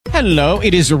Hello,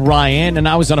 it is Ryan, and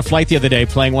I was on a flight the other day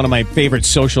playing one of my favorite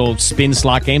social spin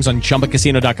slot games on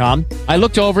ChumbaCasino.com. I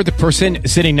looked over at the person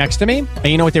sitting next to me, and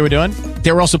you know what they were doing?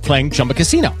 They were also playing Chumba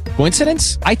Casino.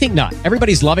 Coincidence? I think not.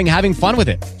 Everybody's loving having fun with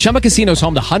it. Chumba Casino is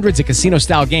home to hundreds of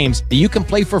casino-style games that you can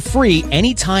play for free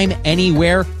anytime,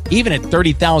 anywhere, even at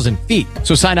 30,000 feet.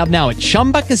 So sign up now at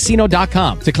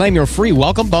ChumbaCasino.com to claim your free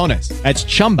welcome bonus. That's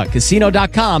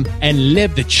ChumbaCasino.com and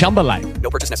live the Chumba life.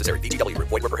 No purchase necessary. VGW.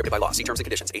 Void where prohibited by law. See terms and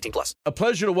conditions. 18 plus. A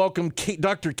pleasure to welcome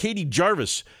Dr. Katie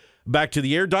Jarvis back to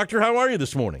the air. Doctor, how are you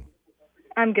this morning?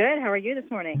 I'm good. How are you this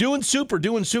morning? Doing super.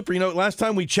 You know, last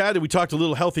time we chatted, we talked a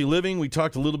little healthy living. We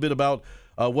talked a little bit about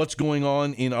what's going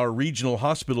on in our regional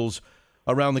hospitals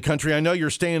around the country. I know you're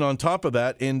staying on top of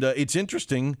that, and it's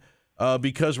interesting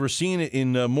because we're seeing it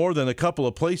in more than a couple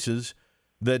of places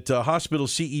that hospital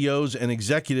CEOs and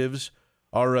executives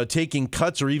are taking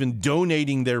cuts or even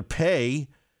donating their pay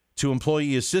to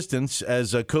employee assistance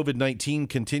as COVID-19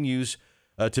 continues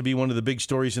to be one of the big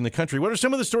stories in the country. What are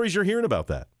some of the stories you're hearing about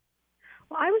that?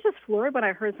 Well, I was just floored when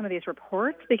I heard some of these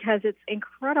reports because it's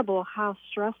incredible how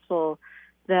stressful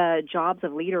the jobs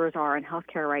of leaders are in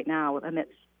healthcare right now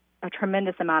amidst a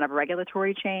tremendous amount of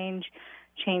regulatory change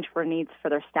for needs for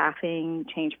their staffing,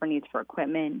 change for needs for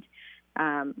equipment,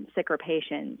 sicker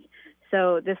patients.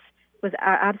 So this was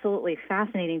absolutely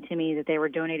fascinating to me that they were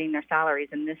donating their salaries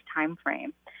in this time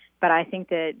frame. But I think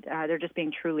that they're just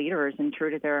being true leaders and true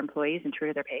to their employees and true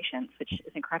to their patients, which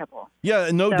is incredible.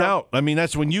 Yeah, no doubt. I mean,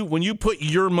 that's when you put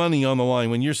your money on the line,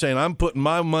 when you're saying, I'm putting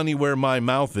my money where my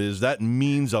mouth is, that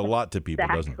means a lot to people,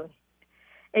 doesn't it?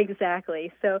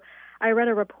 Exactly. So I read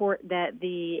a report that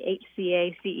the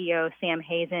HCA CEO, Sam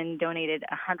Hazen, donated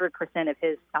 100% of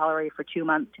his salary for 2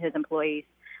 months to his employees'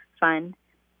 fund.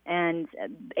 And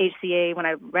HCA, when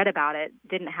I read about it,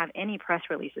 didn't have any press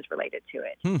releases related to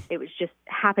it. It was just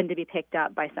happened to be picked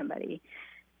up by somebody.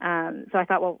 So I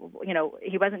thought, well, you know,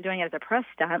 he wasn't doing it as a press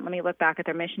stunt. Let me look back at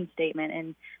their mission statement,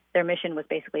 and their mission was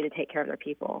basically to take care of their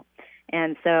people.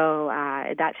 And so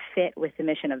that fit with the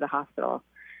mission of the hospital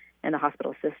and the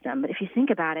hospital system. But if you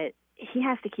think about it, he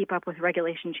has to keep up with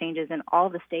regulation changes in all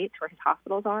the states where his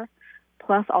hospitals are,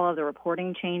 plus all of the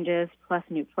reporting changes, plus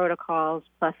new protocols,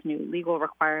 plus new legal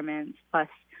requirements, plus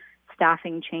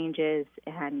staffing changes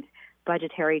and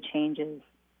budgetary changes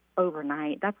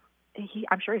overnight.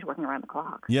 I'm sure he's working around the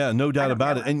clock. Yeah, no doubt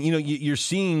about it. And, you know, you're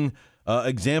seeing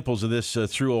examples of this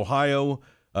through Ohio,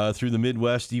 through the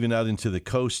Midwest, even out into the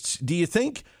coasts. Do you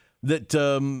think that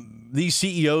these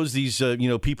CEOs, these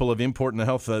people of import in the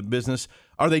health business,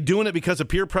 are they doing it because of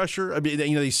peer pressure? I mean,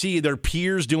 they see their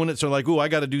peers doing it, so like, oh, I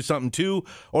got to do something too.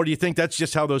 Or do you think that's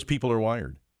just how those people are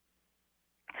wired?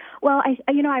 Well,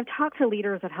 I've talked to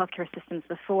leaders of healthcare systems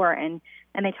before, and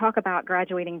they talk about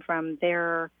graduating from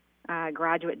their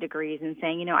graduate degrees and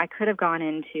saying, I could have gone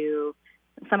into.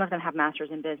 Some of them have masters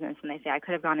in business, and they say I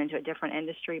could have gone into a different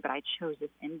industry, but I chose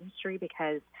this industry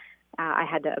because I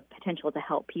had the potential to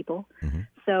help people. Mm-hmm.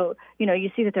 So, you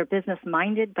see that they're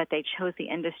business-minded, but they chose the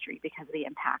industry because of the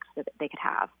impact that they could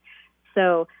have.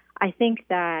 So I think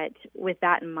that with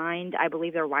that in mind, I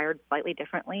believe they're wired slightly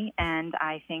differently, and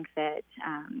I think that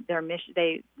their mission,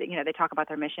 they talk about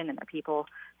their mission and their people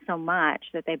so much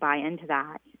that they buy into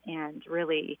that and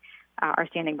really are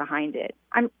standing behind it.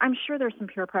 I'm sure there's some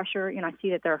peer pressure. I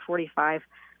see that there are 45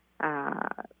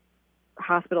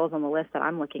 hospitals on the list that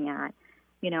I'm looking at.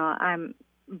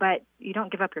 But you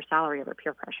don't give up your salary over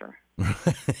peer pressure.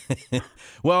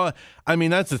 Well, I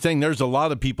mean, that's the thing. There's a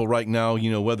lot of people right now,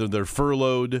 whether they're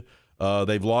furloughed,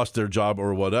 they've lost their job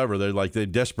or whatever, they're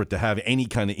desperate to have any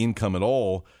kind of income at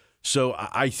all. So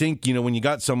I think, when you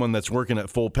got someone that's working at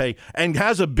full pay and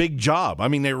has a big job, I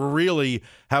mean, they really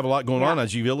have a lot going on,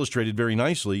 as you've illustrated very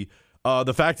nicely.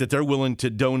 The fact that they're willing to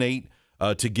donate,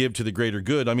 to give to the greater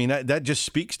good, I mean, that just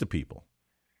speaks to people.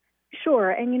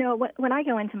 Sure. And, when I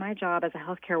go into my job as a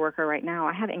healthcare worker right now,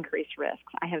 I have increased risks.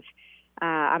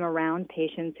 I'm around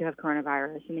patients who have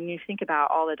coronavirus. And then you think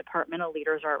about all the departmental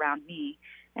leaders are around me.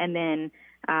 And then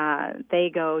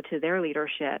they go to their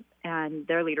leadership, and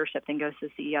their leadership then goes to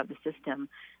the CEO of the system.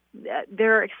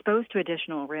 They're exposed to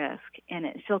additional risk, and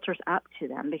it filters up to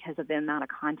them because of the amount of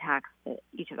contacts that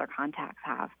each of their contacts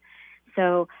have.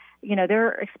 So,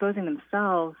 they're exposing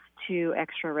themselves to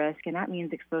extra risk, and that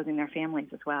means exposing their families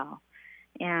as well.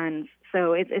 And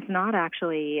so it's not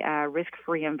actually a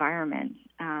risk-free environment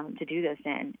to do this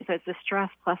in. So it's the stress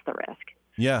plus the risk.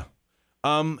 Yeah.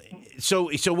 So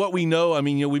what we know, I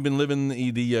mean, we've been living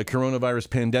the coronavirus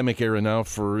pandemic era now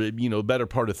for, better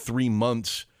part of 3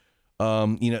 months.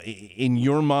 In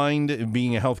your mind,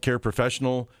 being a healthcare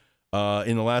professional,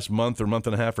 in the last month or month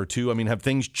and a half or two? I mean, have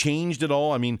things changed at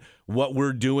all? I mean, what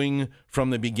we're doing from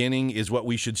the beginning is what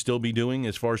we should still be doing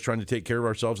as far as trying to take care of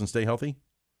ourselves and stay healthy?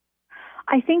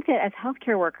 I think that as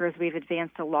healthcare workers, we've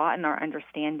advanced a lot in our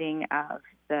understanding of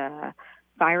the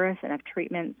virus and of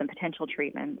treatments and potential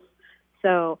treatments.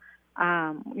 So,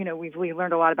 we've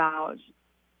learned a lot about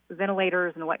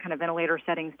ventilators and what kind of ventilator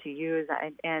settings to use,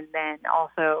 and then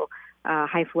also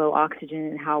high flow oxygen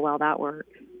and how well that works.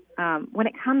 When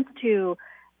it comes to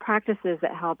practices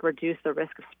that help reduce the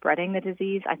risk of spreading the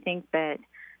disease, I think that,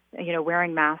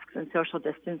 wearing masks and social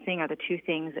distancing are the two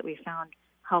things that we found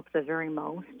help the very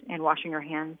most, and washing your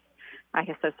hands. I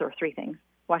guess those are three things.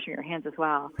 Washing your hands as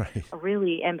well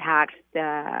really impacts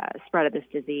the spread of this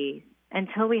disease.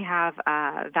 Until we have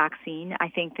a vaccine, I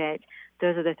think that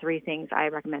those are the three things I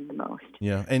recommend the most.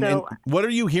 Yeah, and what are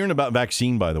you hearing about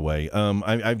vaccine, by the way?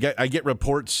 I get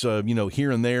reports,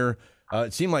 here and there.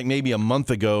 It seemed like maybe a month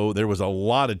ago there was a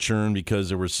lot of churn because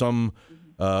there were some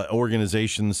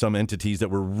organizations, some entities that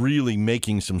were really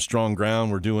making some strong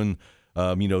ground. We're doing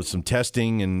some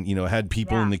testing and, had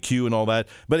people in the queue and all that.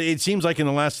 But it seems like in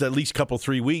the last at least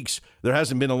 3 weeks, there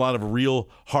hasn't been a lot of real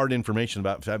hard information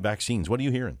about vaccines. What are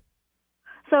you hearing?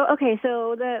 So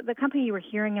the company you were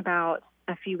hearing about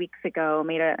a few weeks ago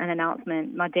made an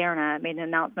announcement. Moderna made an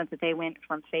announcement that they went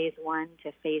from phase 1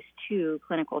 to phase 2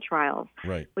 clinical trials,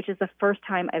 right? Which is the first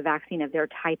time a vaccine of their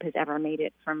type has ever made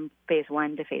it from phase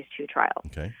 1 to phase 2 trials.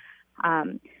 Okay.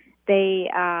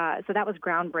 So that was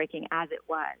groundbreaking as it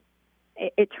was.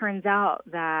 It turns out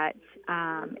that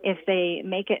if they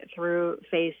make it through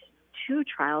phase 2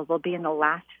 trials, they'll be in the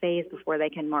last phase before they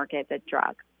can market the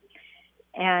drug.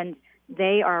 And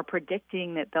they are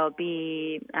predicting that they'll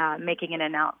be making an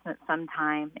announcement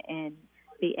sometime in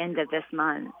the end of this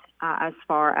month as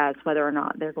far as whether or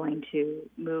not they're going to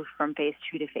move from phase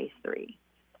 2 to phase 3.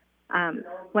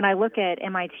 When I look at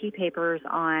MIT papers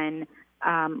on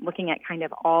looking at kind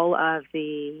of all of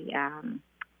the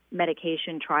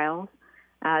medication trials,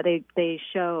 they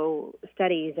show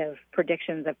studies of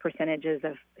predictions of percentages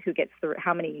of who gets through,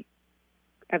 how many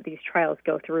of these trials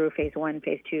go through phase 1,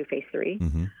 phase 2, phase 3.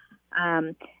 Mm-hmm.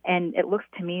 And it looks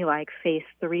to me like phase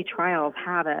 3 trials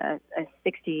have a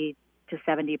 60 to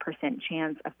 70%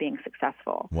 chance of being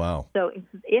successful. Wow. So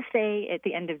if they, at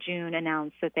the end of June,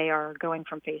 announce that they are going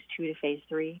from phase 2 to phase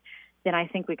 3, then I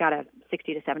think we got a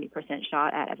 60 to 70%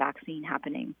 shot at a vaccine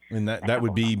happening. And that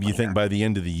would be, you think, by the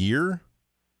end of the year?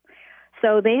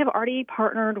 So they have already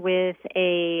partnered with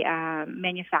a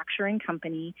manufacturing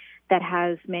company that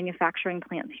has manufacturing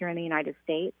plants here in the United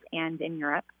States and in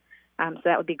Europe. So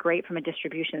that would be great from a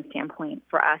distribution standpoint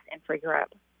for us and for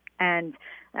Europe. And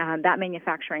that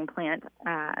manufacturing plant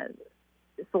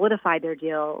solidified their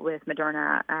deal with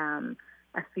Moderna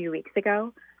a few weeks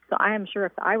ago. So I am sure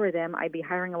if I were them, I'd be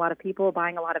hiring a lot of people,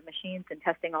 buying a lot of machines, and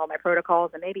testing all my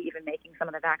protocols, and maybe even making some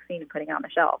of the vaccine and putting it on the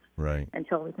shelf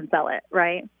until we can sell it,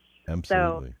 right?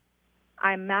 Absolutely. So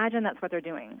I imagine that's what they're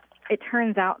doing. It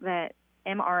turns out that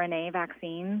mRNA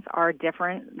vaccines are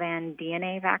different than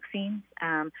DNA vaccines.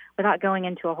 Without going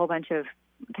into a whole bunch of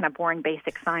kind of boring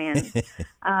basic science, the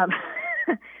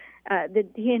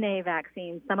DNA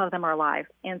vaccines, some of them are live,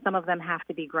 and some of them have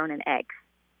to be grown in eggs,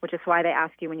 which is why they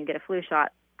ask you when you get a flu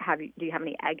shot, do you have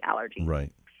any egg allergies?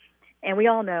 Right. And we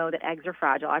all know that eggs are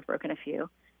fragile. I've broken a few.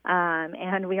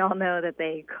 And we all know that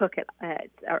they cook at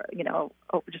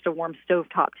just a warm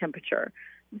stovetop temperature.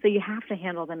 So you have to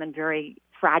handle them in very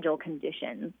fragile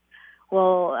conditions.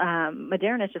 Well,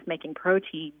 Moderna is just making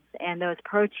proteins, and those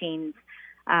proteins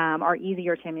are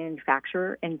easier to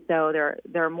manufacture, and so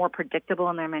they're more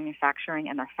predictable in their manufacturing,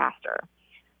 and they're faster.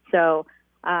 So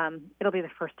it'll be the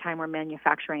first time we're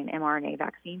manufacturing an mRNA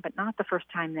vaccine, but not the first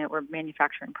time that we're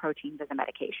manufacturing proteins as a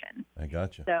medication. I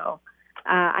gotcha. So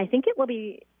I think it will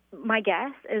be, my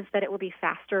guess is that it will be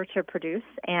faster to produce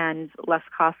and less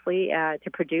costly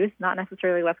to produce, not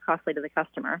necessarily less costly to the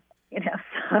customer,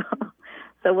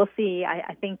 So we'll see.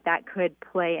 I think that could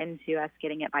play into us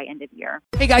getting it by end of year.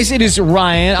 Hey guys, it is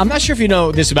Ryan. I'm not sure if you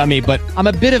know this about me, but I'm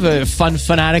a bit of a fun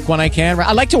fanatic when I can.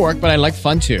 I like to work, but I like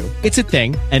fun too. It's a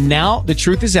thing. And now the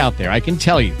truth is out there. I can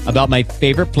tell you about my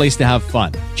favorite place to have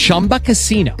fun. Chumba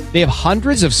Casino. They have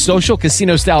hundreds of social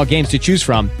casino style games to choose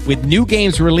from with new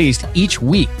games released each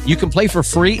week. You can play for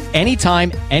free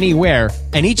anytime, anywhere.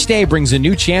 And each day brings a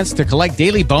new chance to collect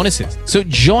daily bonuses. So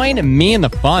join me in the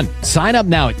fun. Sign up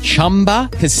now at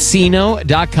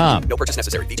ChumbaCasino.com. No purchase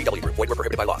necessary. VGW Group. Void where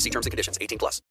prohibited by law. See terms and conditions. 18+.